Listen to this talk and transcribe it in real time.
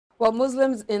Well,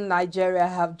 Muslims in Nigeria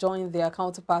have joined their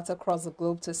counterparts across the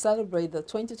globe to celebrate the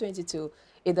 2022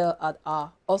 Eid-El Adha,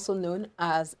 also known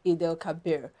as Eid-El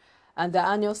Kabir. And the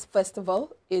annual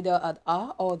festival, Eid-El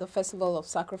Adha, or the Festival of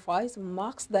Sacrifice,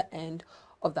 marks the end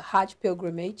of the Hajj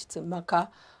pilgrimage to Mecca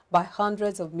by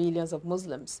hundreds of millions of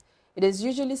Muslims. It is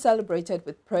usually celebrated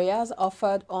with prayers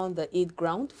offered on the Eid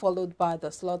ground, followed by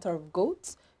the slaughter of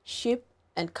goats, sheep,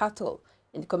 and cattle,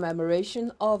 in commemoration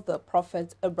of the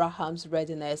Prophet Abraham's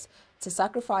readiness to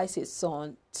sacrifice his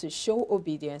son to show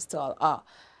obedience to Allah.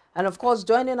 And of course,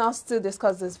 joining us to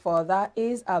discuss this further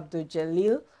is Abdul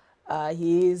Jalil.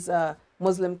 He is a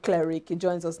Muslim cleric. He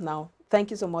joins us now.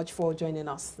 Thank you so much for joining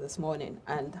us this morning,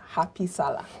 and happy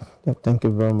Salah. Yeah, thank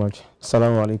you very much.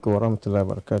 Assalamu alaikum wa rahmatullahi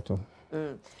wa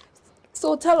barakatuh.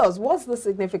 So tell us, what's the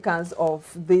significance of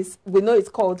this? We know it's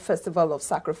called Festival of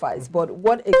Sacrifice, but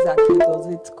what exactly does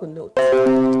it connote?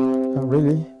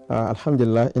 Really,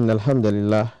 alhamdulillah, inna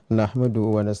alhamdulillah,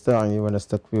 nahmaduhu wa nasta'inu wa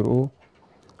nastaghfiruhu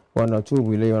wa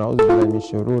natubu ilayhi wa na'udhu billahi min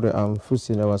shururi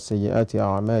anfusina wa sayyiati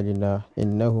a'malina,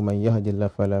 innahu man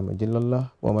yahdihillahu fala mudilla lahu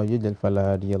wa man yudlil fala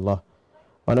hadiya lahu.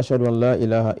 Wa nashhadu an la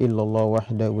ilaha illallah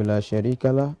wahdahu la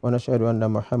sharika lahu wa nashhadu anna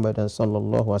Muhammadan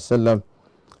sallallahu alaihi wasallam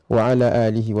wa ala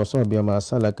alihi wa sahbihi ma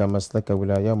salaka maslaka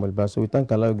wala yawmul ba'th. So we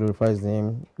thank Allah, glorify His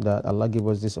name, that Allah gave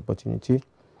us this opportunity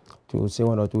to say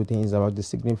one or two things about the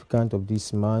significance of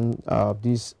this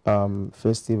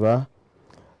festival.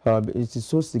 It is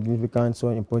so significant, so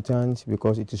important,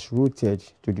 because it is rooted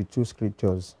to the two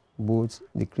scriptures, both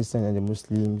the Christian and the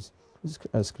Muslims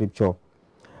scripture.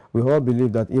 We all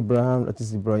believe that Abraham, that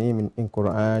is Ibrahim in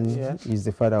Quran, yes, is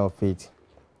the father of faith.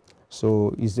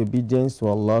 So his obedience to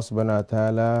Allah subhanahu wa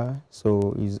ta'ala,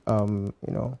 so is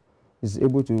is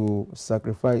able to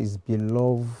sacrifice his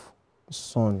beloved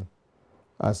son,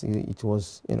 as it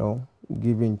was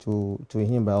given to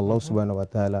him by Allah subhanahu wa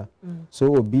ta'ala.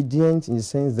 So obedient in the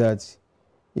sense that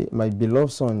my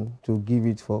beloved son, to give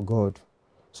it for God.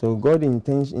 So God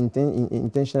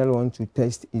intentionally want to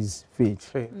test his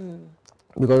faith.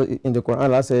 Because in the Quran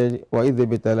Allah said, وَإِذْ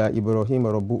بِتَلَى إِبْرَاهِيمَ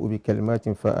رَبُّهُ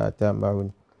بِكَلِمَاتٍ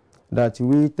فَأَتَمَّهُنَّ, that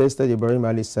we tested Ibrahim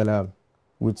alayhi salam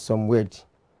with some word,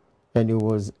 and he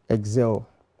was exiled.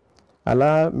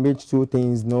 Allah made two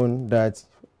things known, that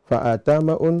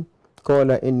فَأَتَمَّهُنَّ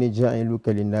قَالَ إِنِّي جَاعِلُكَ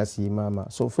لِلنَّاسِ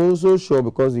إِمَامًا. So for so sure,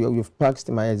 because you've passed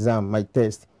my exam, my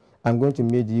test, I'm going to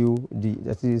make you the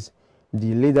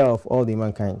leader of all the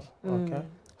mankind. Okay.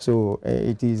 So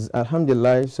it is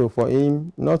alhamdulillah. So for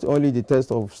him, not only the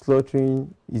test of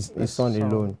slaughtering his son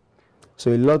alone.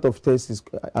 So a lot of tests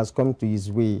has come to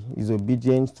his way. His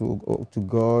obedience to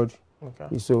God.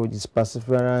 Okay. So his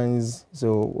perseverance.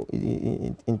 So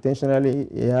intentionally,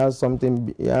 he has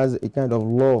something. He has a kind of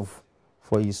love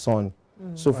for his son.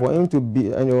 So for him to be,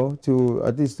 to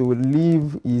at least to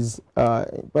leave his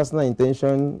personal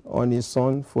intention on his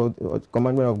son for the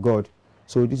commandment of God.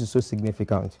 So this is so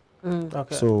significant.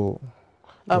 Okay. So,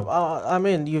 I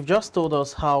mean, you've just told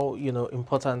us how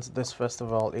important this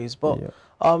festival is, but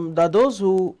there are those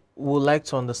who would like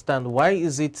to understand, why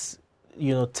is it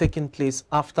taking place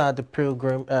after the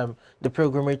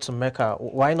pilgrimage to Mecca?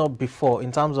 Why not before,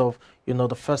 in terms of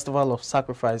the Festival of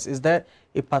Sacrifice? Is there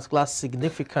a particular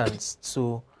significance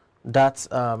to that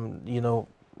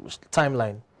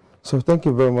timeline? So thank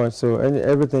you very much. So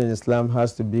everything in Islam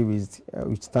has to be with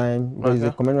time, because it's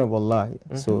the commandment of Allah.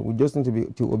 So we just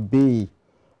need to obey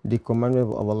the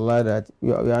commandment of Allah, that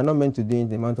we are not meant to do in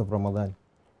the month of Ramadan,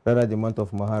 rather the month of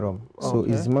Muharram. So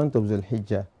it's the month of Dhul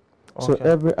Hijjah. So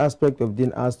every aspect of deen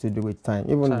has to do with time.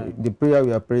 Even the prayer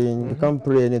we are praying, you can't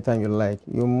pray anytime you like.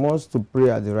 You must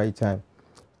pray at the right time.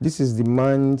 This is the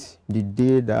month, the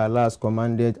day that Allah has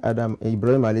commanded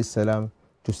Ibrahim alayhi salam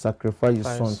to sacrifice his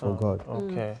son for God.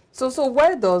 Okay. So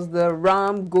where does the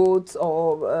ram, goats,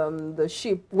 or the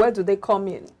sheep, where do they come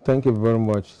in? Thank you very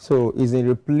much. So it's in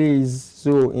a place.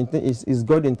 So it's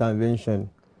God's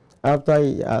intervention. After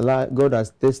God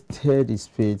has tested his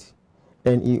faith,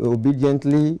 and he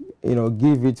obediently,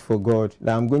 give it for God,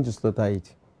 that I'm going to slaughter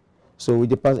it. So with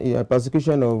the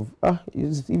persecution of,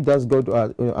 if that's God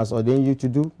has ordained you to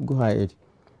do, go ahead.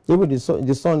 Even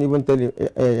the son even tell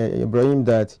Ibrahim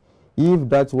that, if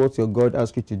that's what your God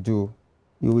asks you to do,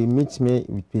 you will meet me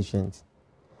with patience.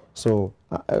 So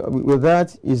with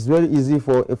that, it's very easy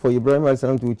for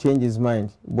Ibrahim to change his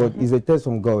mind, but it's a test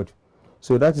from God.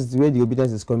 So that is where the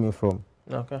obedience is coming from.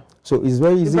 Okay. So it's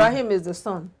very easy. Ibrahim is the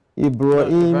son.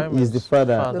 Ibrahim is the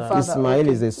father. Ismail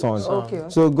is the son. Okay.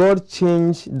 So God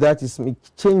changed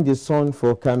the son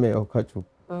for camel or cattle.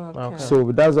 Okay.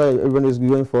 So that's why everyone is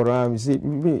going for ram. You see,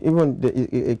 even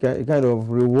a kind of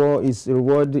reward is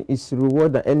reward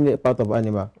than any part of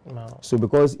animal. No. So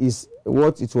because it's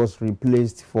what it was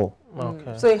replaced for.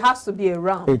 Okay. So it has to be a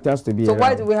ram. It has to be. So a why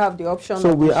ram. do we have the option?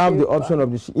 So of we the have sheep? the option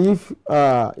of the sheep. If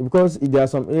because there are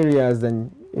some areas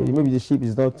then maybe the sheep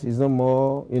is not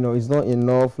more, you know, it's not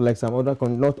enough like some other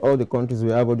not all the countries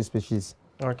will have all the species.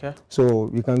 Okay. So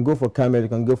you can go for camel, you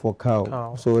can go for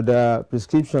cow. So there are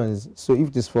prescriptions. So if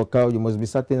it is for cow, you must be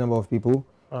certain number of people.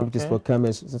 Okay. If it is for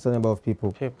camel, a certain number of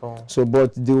people. So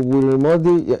but the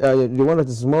one that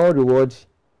is more reward,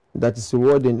 that is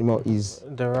rewarding more is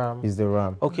the ram. Is the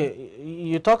ram. Okay,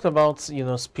 you talked about, you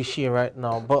know, species right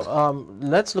now, but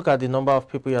let's look at the number of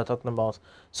people you're talking about.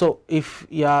 So if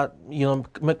you are, you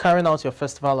know, carrying out your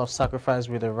festival of sacrifice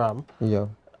with a ram, yeah,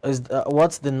 is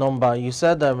what's the number? You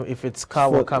said if it's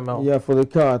cow or camel. Yeah, for the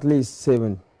cow at least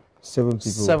seven people.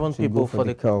 7 people for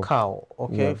the cow.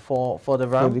 Okay, yeah. For the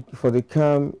ram. For the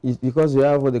cam, because you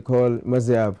have what they call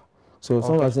mazhab. So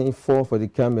some are saying 4 for the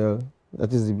camel.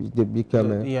 That is the big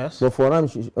camel. Yes. But for ram,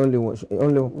 only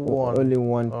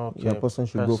one person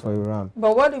should go for a ram.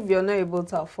 But what if you're not able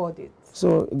to afford it?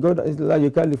 So God is like,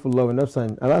 you can't live for love and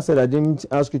upside. Allah said, I didn't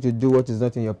ask you to do what is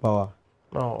not in your power.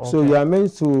 Oh, okay. So you are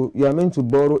meant to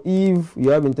borrow if you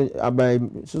have intention. By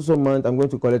so month I'm going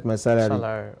to collect my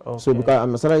salary. Okay. So because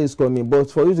my salary is coming,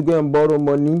 but for you to go and borrow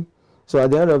money, so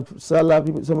at the end of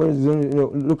salary, somebody is going to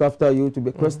look after you to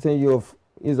be question you of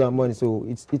is our money. So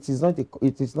it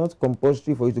is not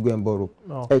compulsory for you to go and borrow,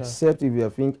 except if you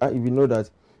think if you know that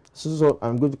so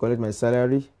I'm going to collect my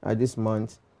salary at this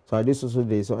month. So at this social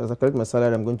day, so as I collect my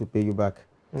salary, I'm going to pay you back.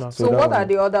 No. So what are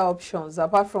the other options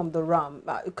apart from the ram?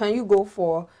 Can you go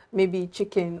for maybe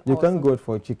chicken? You can go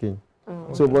for chicken.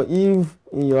 So, but if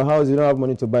in your house you don't have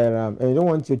money to buy a ram and you don't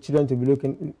want your children to be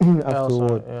looking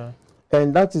afterward,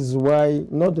 and that is why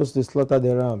not just to slaughter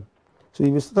the ram. So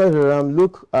if you slaughter the ram,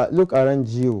 look around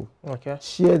you. Okay.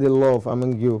 Share the love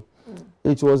among you.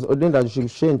 It was ordained that you should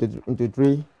share into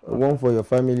 3. One for your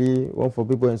family, one for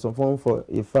people, and some one for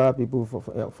far people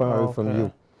far away from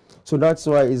you. So that's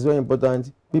why it's very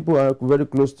important. People are very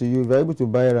close to you. If you're able to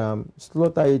buy ram,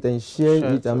 slaughter it and share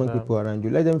it among people around you.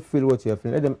 Let them feel what you are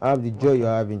feeling. Let them have the joy you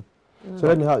are having. So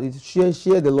let them have it.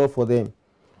 Share the love for them.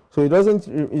 So it doesn't,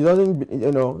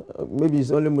 you know, maybe it's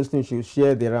only Muslims you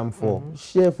share the ram for.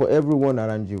 Share for everyone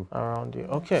around you.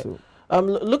 Okay. So,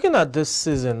 looking at this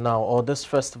season now, or this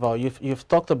festival, you've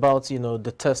talked about, you know,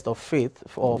 the test of faith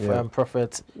of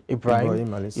Prophet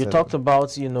Ibrahim. You talked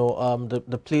about, you know,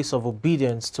 the place of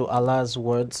obedience to Allah's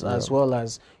words, as well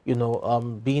as, you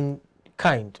know, being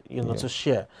kind, you know, to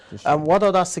share. What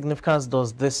other significance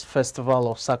does this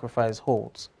festival of sacrifice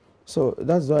hold? So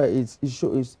that's why it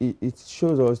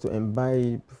shows us to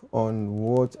imbibe on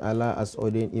what Allah has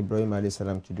ordained Ibrahim alayhi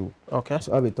salam to do. Okay.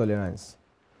 So have a tolerance.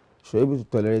 So able to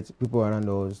tolerate people around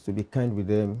us, to be kind with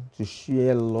them, to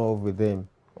share love with them.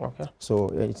 Okay. So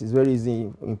it is very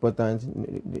easy, important,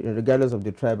 regardless of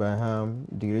the tribe I am,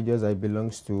 the religions I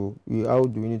belong to. How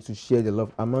do we need to share the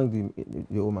love among the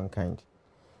humankind?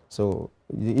 So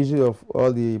the issue of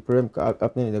all the problems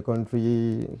happening in the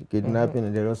country, kidnapping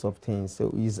and the rest of things,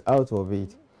 so is out of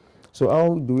it. So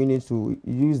how do we need to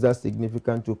use that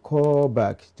significance to call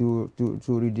back, to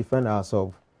redefine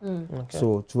ourselves?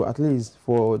 So to at least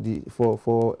for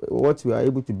what we are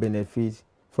able to benefit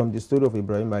from the story of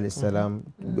Ibrahim alayhi salam,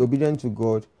 obedient to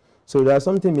God. So there is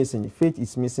something missing. Faith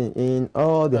is missing in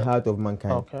all the heart of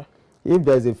mankind. Okay. If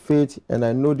there is a faith and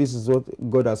I know this is what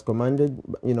God has commanded,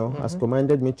 you know, has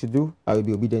commanded me to do, I will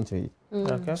be obedient to it.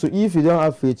 Okay. So if you don't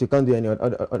have faith, you can't do any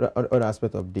other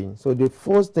aspect of deen. So the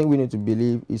first thing we need to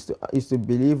believe is to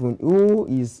believe in who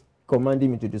is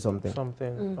commanding me to do something.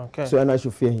 Okay. So and I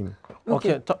should fear him.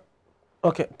 Okay.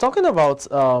 Okay. Talking about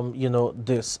you know,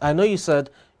 this, I know you said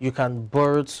you can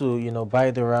borrow to, you know, buy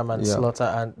the ram and slaughter,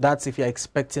 and that's if you're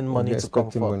expecting money to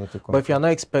come from. But if you're not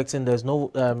expecting, there's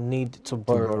no need to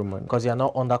borrow because you're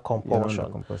not under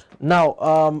compulsion.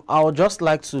 Now, I would just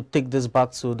like to take this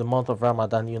back to the month of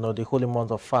Ramadan, you know, the holy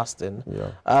month of fasting.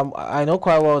 I know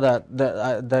quite well that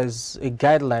there's a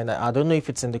guideline. I don't know if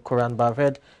it's in the Quran, but I've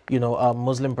heard, you know,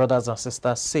 Muslim brothers and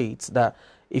sisters say it, that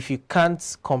if you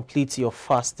can't complete your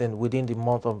fasting within the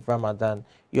month of Ramadan,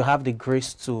 you have the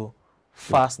grace to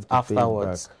fast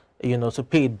afterwards, you know, to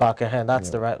pay it back ahead. That's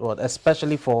the right word,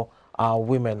 especially for our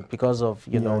women because of,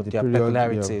 you know, their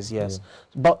peculiarities.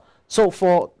 But so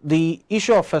for the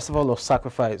issue of festival of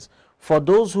sacrifice, for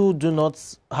those who do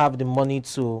not have the money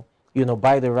to, you know,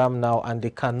 buy the ram now and they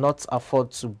cannot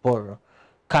afford to borrow,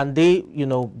 can they, you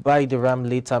know, buy the ram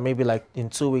later, maybe like in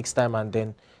 2 weeks time, and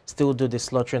then still do the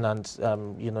slaughtering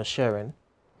and you know, sharing?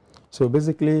 So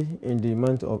basically, in the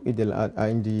month of in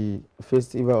the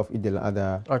festival of Eid-El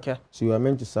Adha, Okay. so you are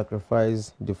meant to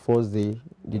sacrifice the first day,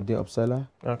 the day of Salah,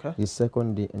 Okay. the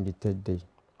second day, and the third day.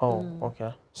 Oh,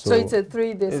 okay. So it's a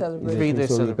 3-day celebration. 3-day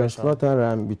so celebration. you can slaughter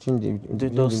ram between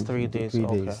those 3 days.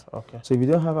 Okay. Okay. So if you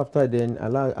don't have after then,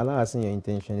 Allah has seen your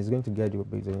intention. It's going to guide you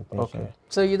based on your intention. Okay.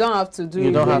 So you don't have to do You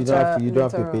it don't have later, you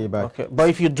don't have to pay back. Okay. But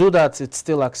if you do that, it's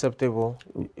still acceptable.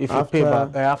 If you pay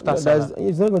back after Salah.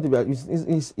 It's not going to be.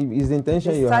 It's the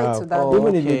intention you tied have. to that.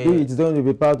 Even if you do it, it's going to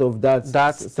be part of that.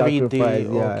 That's 3 sacrifice. days.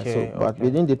 Yeah. Okay. So, but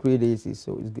within the 3 days, it's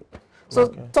good. So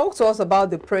talk to us about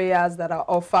the prayers that are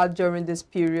offered during this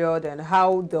period and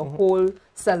how the whole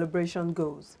celebration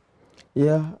goes.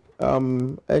 Yeah,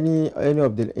 any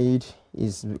of the Eid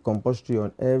is compulsory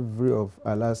on every of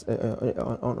Allah's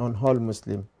on all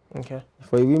Muslim. Okay.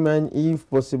 For women, if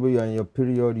possible, you are in your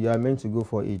period, you are meant to go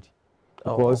for Eid.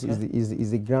 Because it's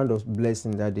the ground of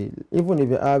blessing that day. Even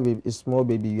if you have a small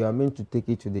baby, you are meant to take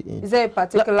it to the Eid. Is there a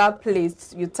particular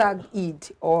place you tag Eid,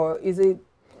 or is it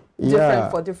different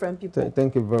for different people?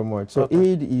 Thank you very much. So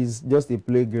Eid is just a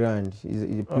playground.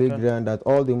 It's a playground that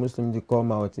all the Muslims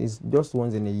come out. It's just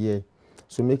once in a year.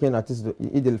 So making at least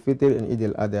Eid al-Fitr and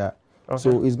Eid al-Adha.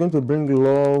 So it's going to bring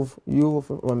love. You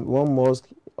from one mosque,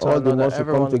 all the mosques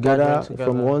come together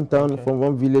from one town, from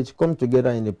one village, come together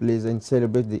in a place and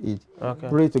celebrate the Eid.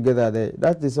 Pray together there.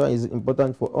 That is why it's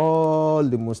important for all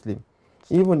the Muslims.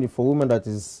 Even for women that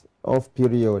is off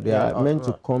period, they are meant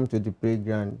to come to the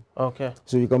playground. Okay.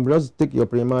 So you can just take your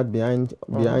prayer mat behind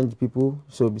people.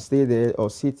 So stay there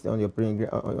or sit on your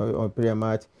prayer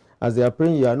mat. As they are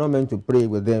praying, you are not meant to pray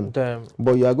with them,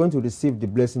 but you are going to receive the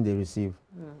blessing they receive.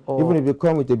 Even if you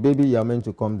come with a baby, you are meant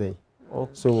to come there.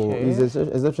 So it's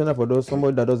exceptional for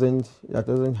somebody that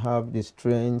doesn't have the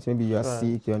strength. Maybe you are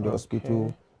sick, you're in the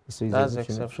hospital. So it's that's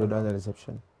exceptional. So that's an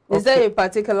exception. Is there a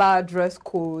particular dress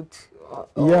code?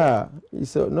 Yeah,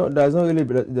 so no, there's not really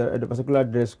the particular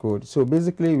dress code. So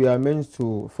basically, we are meant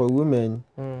to, for women,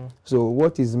 so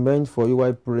what is meant for you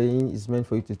while praying is meant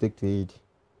for you to take to Eid.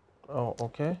 Oh,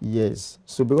 okay. Yes.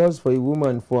 So because for a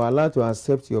woman, for Allah to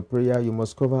accept your prayer, you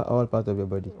must cover all parts of your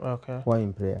body while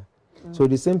in prayer. So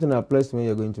the same thing applies when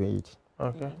you're going to Eid.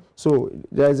 Okay. So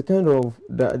there is a kind of,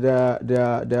 Allah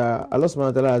subhanahu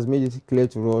wa ta'ala has made it clear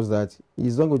to us that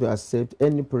He's not going to accept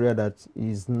any prayer that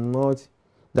is not,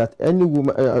 that any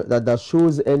woman, that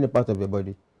shows any part of your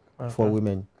body for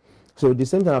women. So the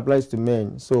same thing applies to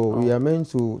men. So we are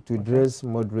meant to dress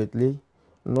moderately,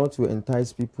 not to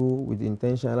entice people with the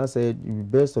intention. Allah said the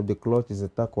best of the cloth is the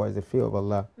taqwa, is the fear of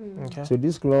Allah. So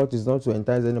this cloth is not to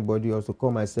entice anybody or to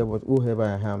call myself, but whoever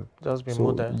I am. Just be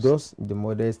modest. Just the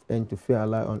modest and to fear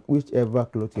Allah on whichever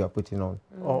cloth you are putting on.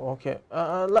 Oh, okay.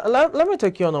 Let me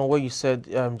take you on what you said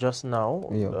just now,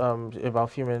 about a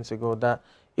few minutes ago, that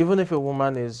even if a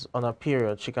woman is on a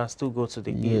period, she can still go to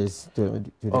the Eid. Yes.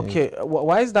 Okay.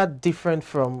 Why is that different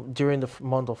from during the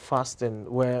month of fasting,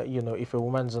 where, you know, if a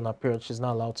woman is on a period, she's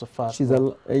not allowed to fast?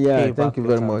 Thank you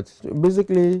very much.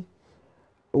 Basically,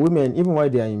 women, even while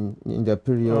they are in their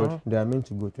period, they are meant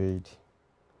to go to Eid.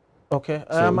 Okay.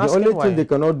 So the only thing they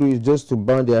cannot do is just to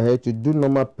bow their head to do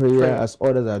normal prayer as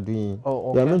others are doing.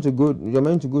 You are meant to go. You are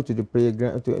meant to go to the prayer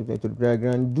ground, to the prayer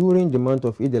ground during the month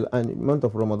of month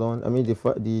of Ramadan. I mean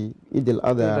the Eid-El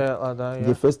Adha,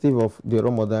 the festival of the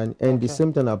Ramadan, and the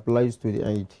same thing applies to the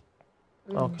Eid.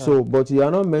 So, but you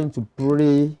are not meant to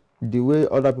pray the way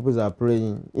other people are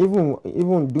praying.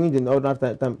 Even doing the other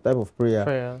type of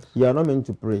prayer, you are not meant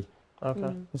to pray.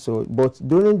 Okay. So, but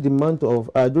during the month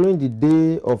of during the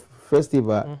day of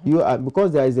festival, you are,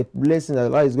 because there is a blessing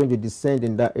that Allah is going to descend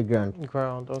in that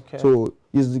ground. Okay. So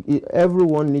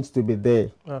everyone needs to be there.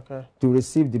 Okay. To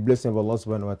receive the blessing of Allah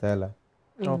subhanahu wa ta'ala.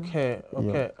 Okay.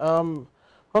 Okay.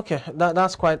 Okay.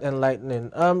 That's quite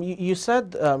enlightening. You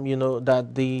said you know,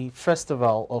 that the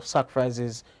festival of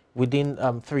sacrifices within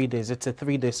 3 days. It's a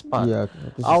 3-day span. Yeah,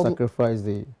 to sacrifice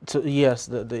the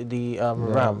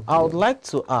ram. I would like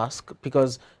to ask,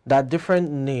 because there are different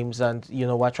names, and you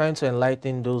know, we're trying to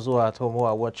enlighten those who are at home who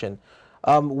are watching.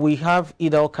 We have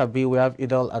Eid-El Kabir, we have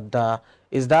Eid-El Adha.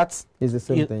 Is the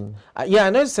same thing? Yeah, I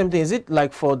know it's the same thing. Is it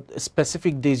like for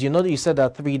specific days? You know that you said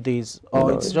that 3 days,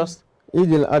 or it's just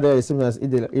Eid-El Adha is same as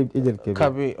Eid-El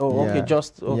Kabir. Oh, okay,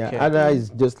 just okay. Yeah, Adha is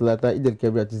just later. Eid-El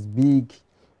Kabir is big.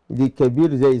 The Kabir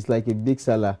there is like a big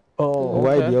salah. Oh,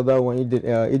 While the other one, Eid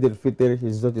al-Fitr,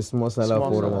 is just a small salah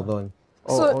for Ramadan.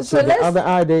 So the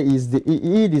other day is the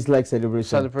Eid is like celebration.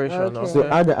 Celebration. Okay. So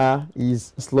other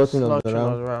is slaughtering of the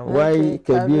ram. Why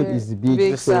Kabir is the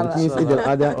big. So it means Eid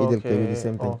al Kabir the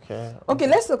same thing. Okay,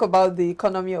 let's talk about the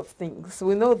economy of things.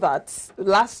 We know that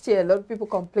last year a lot of people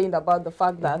complained about the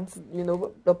fact that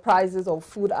the prices of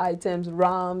food items,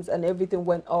 rams, and everything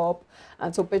went up,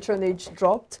 and so patronage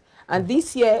dropped. And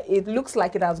this year, it looks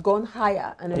like it has gone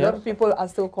higher, and a lot of people are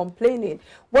still complaining.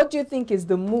 What do you think is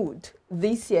the mood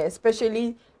this year,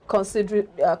 especially considering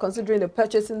the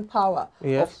purchasing power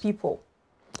of people?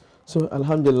 So,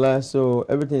 alhamdulillah, so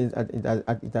everything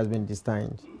it has been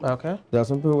destined. Okay. There are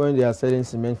some people, when they are selling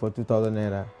cement for 2,000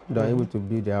 naira, they are able to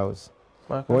build their house.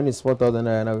 Okay. When it's 4,000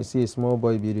 naira, now we see a small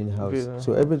boy building a house.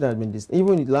 So everything has been destined.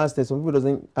 Even last year, some people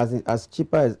doesn't, as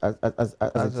cheaper as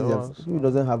people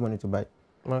doesn't have money to buy.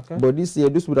 Okay. But this year,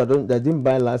 those people that didn't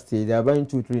buy last year, they are buying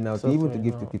 2, 3 now, so even to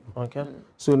give to people. Okay.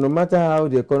 So no matter how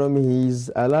the economy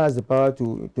is, Allah has the power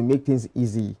to make things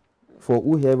easy for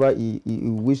whoever he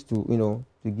wish to,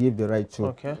 to give the right to.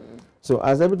 Okay. So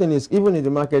as everything is, even in the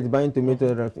market, buying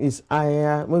tomato is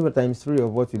higher, maybe times 3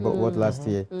 of what we bought last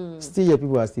year. Still,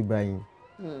 people are still buying.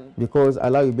 Because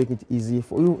Allah will make it easy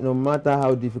for you, no matter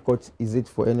how difficult is it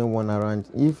for anyone around.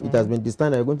 If it has been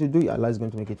destined, you're going to do it, Allah is going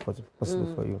to make it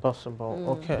possible for you.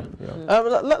 Possible, okay. Yeah.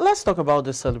 Let's talk about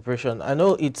this celebration. I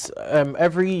know it's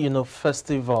every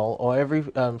festival or every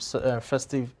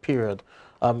festive period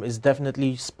is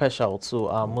definitely special to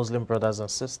our Muslim brothers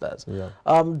and sisters. Yeah.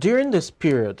 During this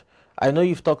period, I know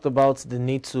you've talked about the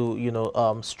need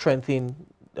to strengthen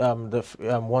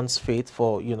one's faith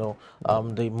for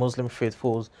the Muslim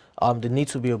faithfuls, the need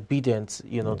to be obedient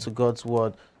to God's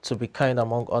word, to be kind,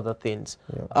 among other things.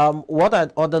 What are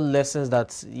other lessons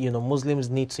that Muslims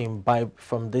need to imbibe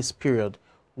from this period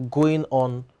going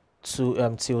on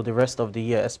to till the rest of the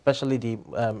year, especially the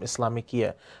Islamic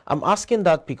year? I'm asking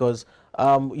that because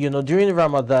during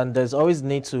Ramadan there's always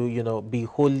need to be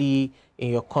holy in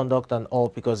your conduct and all,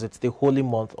 because it's the holy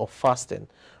month of fasting.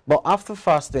 But after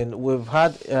fasting, we've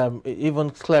had even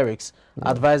clerics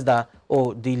advise that,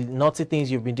 the naughty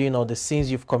things you've been doing or the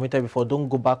sins you've committed before, don't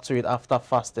go back to it after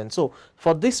fasting. So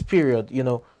for this period,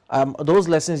 those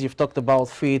lessons you've talked about,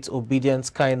 faith,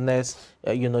 obedience, kindness,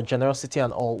 generosity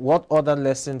and all, what other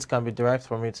lessons can be derived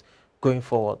from it going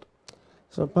forward?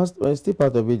 So still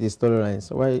part of it is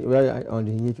tolerance. Why on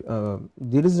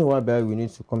the reason why we need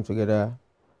to come together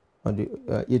on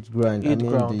the Eid ground,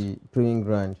 the praying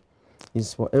ground,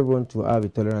 is for everyone to have a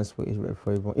tolerance for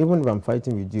everyone. Even if I'm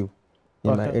fighting with you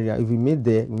in my area, if we meet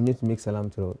there, we need to make salam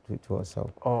to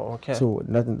ourselves. Oh, okay. So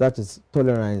that is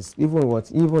tolerance.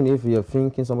 Even if you're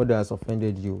thinking somebody has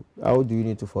offended you, how do you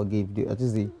need to forgive? That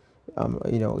is the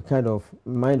kind of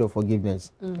mind of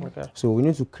forgiveness. Okay. So we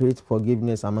need to create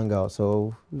forgiveness among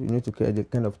ourselves. We need to create the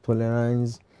kind of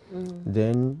tolerance.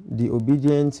 Then the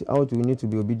obedience, how do we need to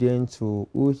be obedient to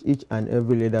each and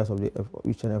every leaders of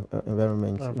each and every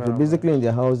environment. So basically in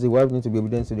the house, the wife needs to be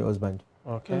obedient to the husband.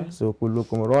 Okay. So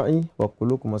kullukum ra'i wa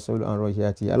kullukum mas'ulun an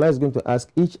ra'iyati. Allah is going to ask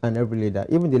each and every leader,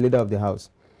 even the leader of the house.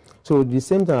 So the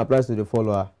same thing applies to the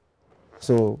follower.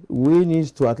 So we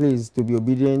need to at least to be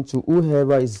obedient to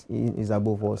whoever is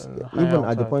above us, even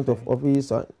at the point of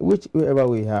office, or whichever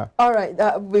we have. All right.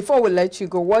 Before we let you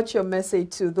go, what's your message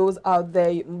to those out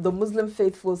there, the Muslim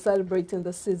faithful celebrating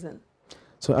the season?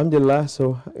 So alhamdulillah,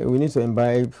 so we need to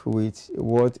imbibe with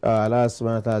what Allah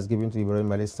subhanahu wa ta'ala has given to Ibrahim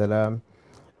alayhi salam,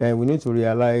 and we need to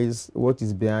realize what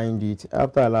is behind it.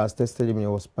 After Allah has tested him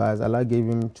in his past, Allah gave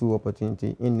him 2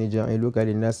 opportunities in Niger. And look at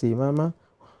the Nasi Mama.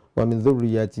 That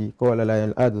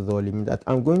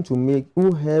I'm going to make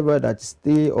whoever that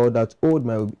stay or that hold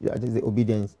my the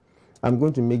obedience, I'm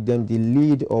going to make them the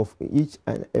lead of each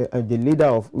and the leader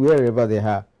of wherever they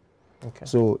are. Okay.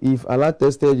 So if Allah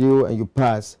tested you and you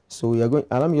pass, so you're going,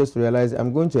 allow me just to realize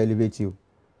I'm going to elevate you.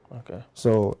 Okay.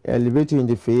 So elevate you in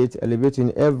the faith, elevate you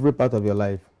in every part of your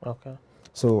life. Okay.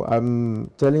 So I'm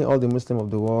telling all the Muslims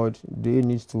of the world, they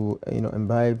need to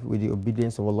imbibe with the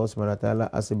obedience of Allah subhanahu wa ta'ala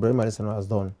as Ibrahim has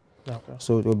done. Okay.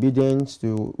 So the obedience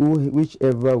to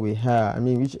whichever we have,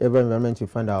 whichever environment we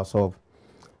find ourselves.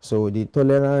 So the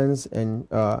tolerance and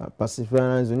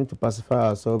perseverance, we need to pacify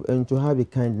ourselves and to have a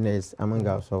kindness among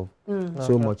ourselves.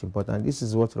 So much important. This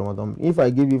is what Ramadan. If I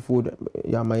give you food,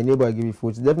 my neighbor I give you food,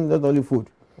 it's definitely not only food.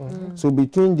 So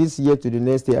between this year to the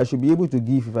next year, I should be able to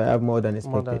give if I have more than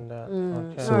expected. More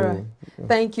than that. Okay. So, all right.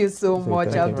 Thank you so much,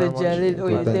 Abdul Jalil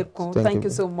Oyedekun. Thank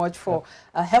you so much for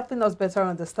helping us better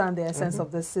understand the essence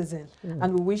of this season.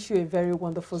 And we wish you a very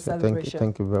wonderful celebration.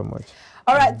 Thank you very much.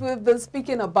 All right, we've been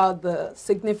speaking about the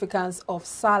significance of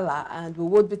Salah, and we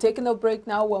will be taking a break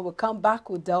now. When we come back,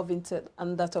 we'll delve into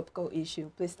another topical issue.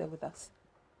 Please stay with us.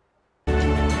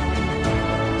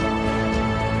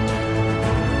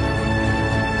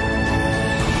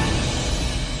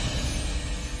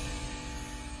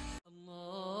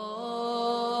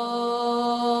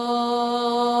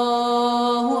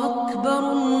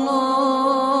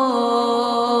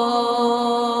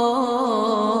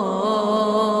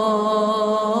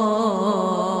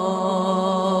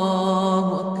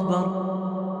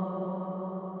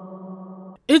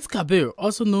 Kabir,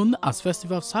 also known as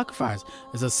Festival of Sacrifice,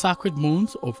 is a sacred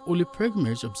month of holy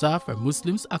pilgrimage observed by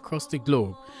Muslims across the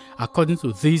globe. According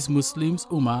to these Muslims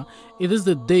Ummah, it is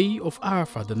the day of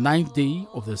Arafah, the 9th day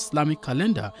of the Islamic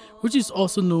calendar, which is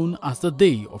also known as the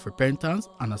day of repentance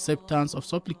and acceptance of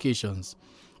supplications.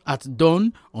 At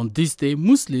dawn on this day,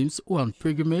 Muslims who are on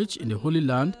pilgrimage in the Holy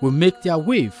Land will make their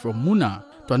way from Muna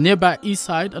to a nearby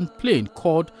hillside and plain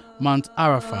called Mount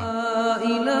Arafah.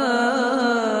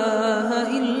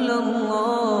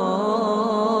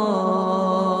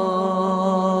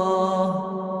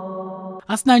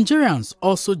 As Nigerians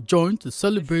also join to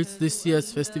celebrate this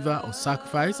year's Festival of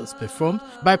Sacrifice as performed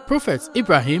by Prophet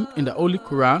Ibrahim in the Holy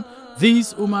Quran,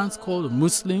 these Ummahs call the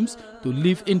Muslims to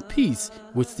live in peace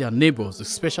with their neighbors,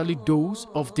 especially those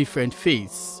of different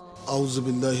faiths. Eid-El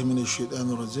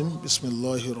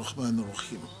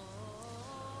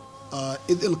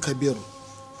Kabir,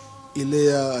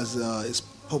 as is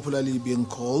popularly being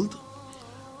called,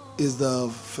 is the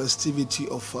festivity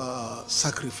of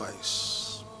sacrifice.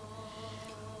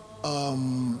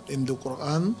 In the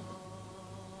Quran,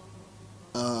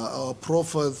 our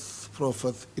Prophet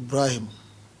Ibrahim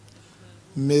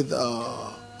made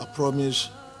a promise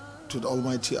to the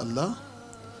Almighty Allah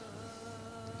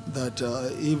that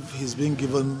if he's been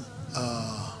given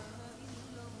a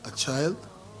child,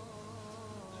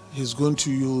 he's going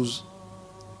to use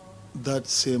that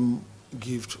same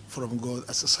gift from God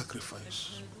as a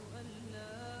sacrifice.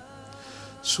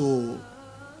 So,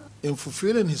 in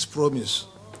fulfilling his promise,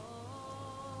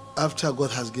 after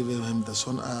God has given him the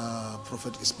son,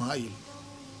 Prophet Ismail,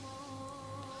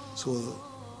 so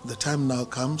the time now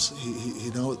comes, he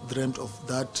now dreamt of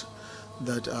that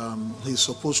he's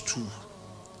supposed to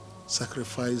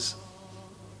sacrifice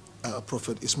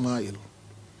Prophet Ismail.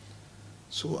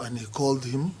 So, and he called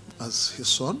him as his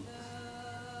son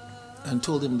and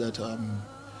told him that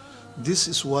this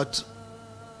is what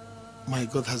my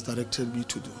God has directed me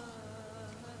to do.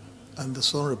 And the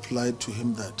son replied to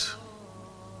him that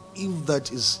if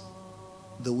that is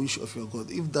the wish of your God,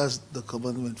 if that's the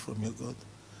commandment from your God,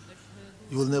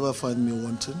 you will never find me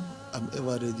wanting. I'm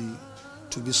ever ready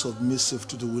to be submissive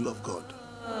to the will of God.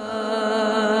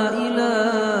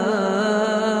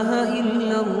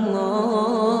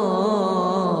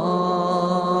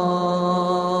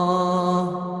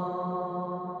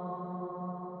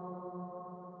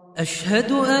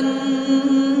 أشهد أن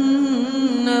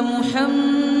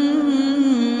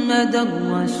محمدًا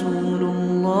رسول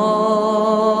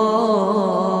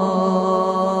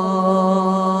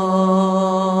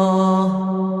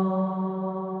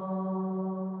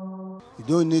You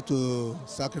don't need to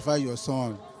sacrifice your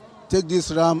son. Take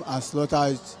this ram and slaughter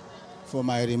it for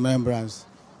my remembrance.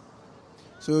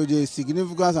 So the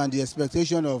significance and the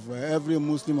expectation of every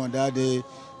Muslim on that day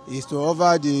is to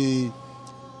offer the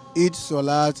Eid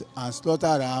Salat and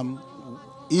slaughter ram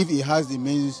if he has the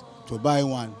means to buy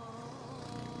one.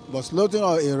 But slaughtering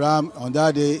a ram on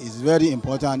that day is very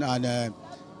important, and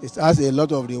it has a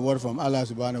lot of reward from Allah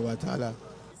subhanahu wa ta'ala.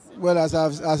 Well, as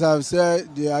I've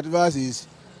said, the advice is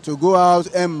to go out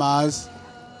en masse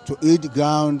to eat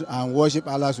ground and worship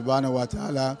Allah subhanahu wa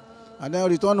ta'ala, and then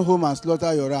return home and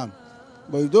slaughter your ram.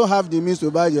 But if you don't have the means to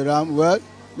buy the ram, well,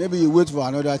 maybe you wait for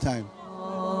another time.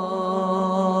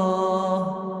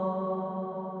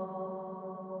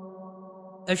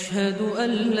 أشهد أن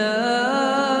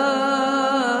لا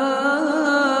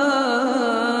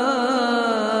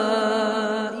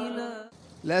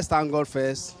Let's thank God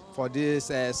first for this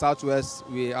southwest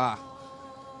we are.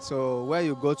 So when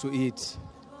you go to eat,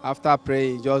 after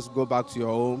praying, just go back to your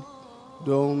home.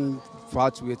 Don't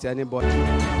fight with anybody.